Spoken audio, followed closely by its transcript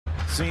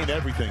Seen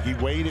everything. He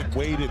waited.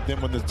 Then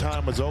when the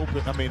time was open,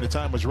 the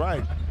time was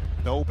right,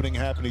 the opening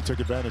happened, he took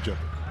advantage of it.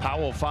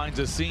 Powell finds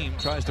a seam,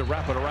 tries to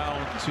wrap it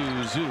around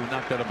to Zoo.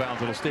 Knocked out of bounds.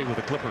 It'll stay with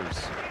the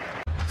Clippers.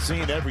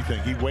 Seen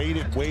everything. He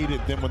waited.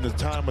 Then when the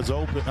time was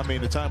open,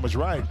 the time was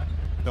right,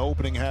 the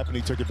opening happened,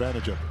 he took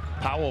advantage of it.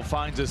 Powell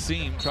finds a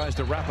seam, tries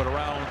to wrap it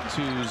around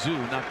to Zoo.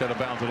 Knocked out of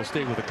bounds. It'll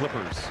stay with the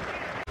Clippers.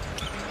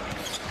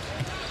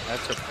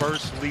 That's the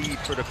first lead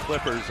for the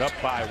Clippers, up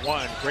by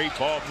 1. Great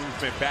ball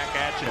movement back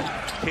at you.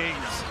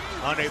 Kings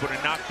unable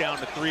to knock down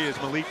the 3 as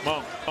Malik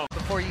Monk.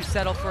 Before you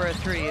settle for a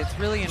 3, it's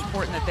really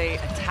important that they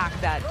attack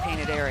that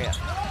painted area.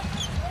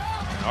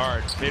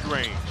 Hard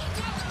mid-range.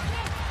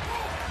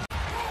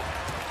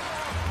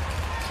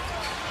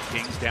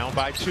 Kings down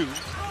by 2.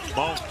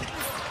 Monk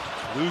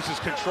loses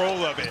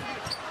control of it.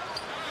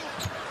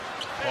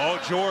 Paul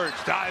George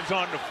dives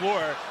on the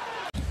floor.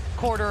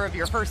 Quarter of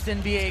your first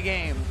NBA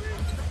game.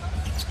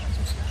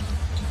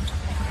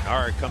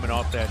 Hard coming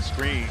off that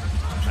screen.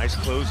 Nice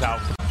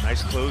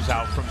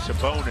closeout from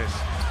Sabonis.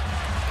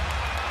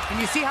 And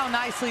you see how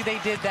nicely they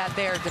did that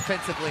there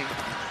defensively.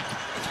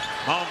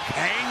 Monk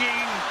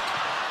hanging.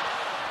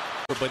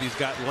 But he's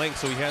got length,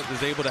 so he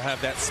is able to have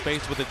that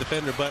space with the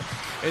defender. But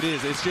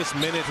it's just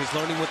minutes. It's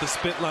learning what the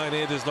spit line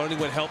is. It's learning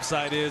what help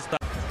side is.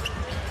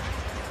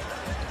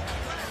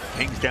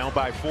 Kings down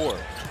by 4.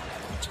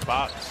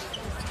 Fox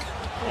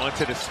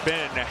onto the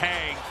spin, the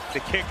hang, the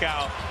kick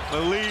out.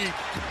 Malik,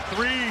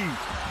 3.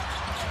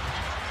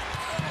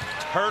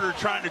 Herter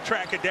trying to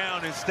track it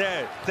down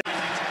instead.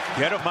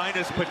 Get a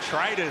minus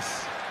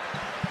Petritis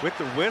with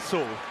the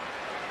whistle.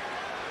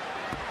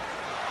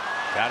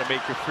 Got to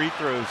make your free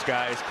throws,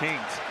 guys.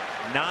 Kings,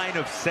 9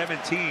 of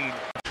 17.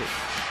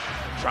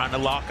 Trying to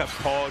lock up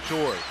Paul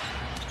George.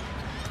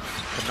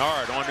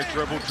 Kennard on the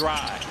dribble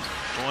drive.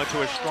 Going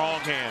to a strong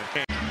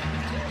hand.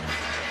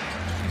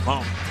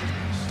 Monk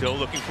still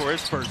looking for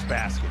his first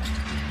basket.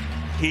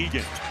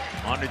 Keegan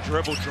on the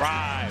dribble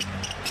drive.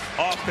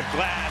 Off the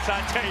glass.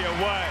 I tell you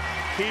what,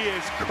 he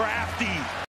is crafty.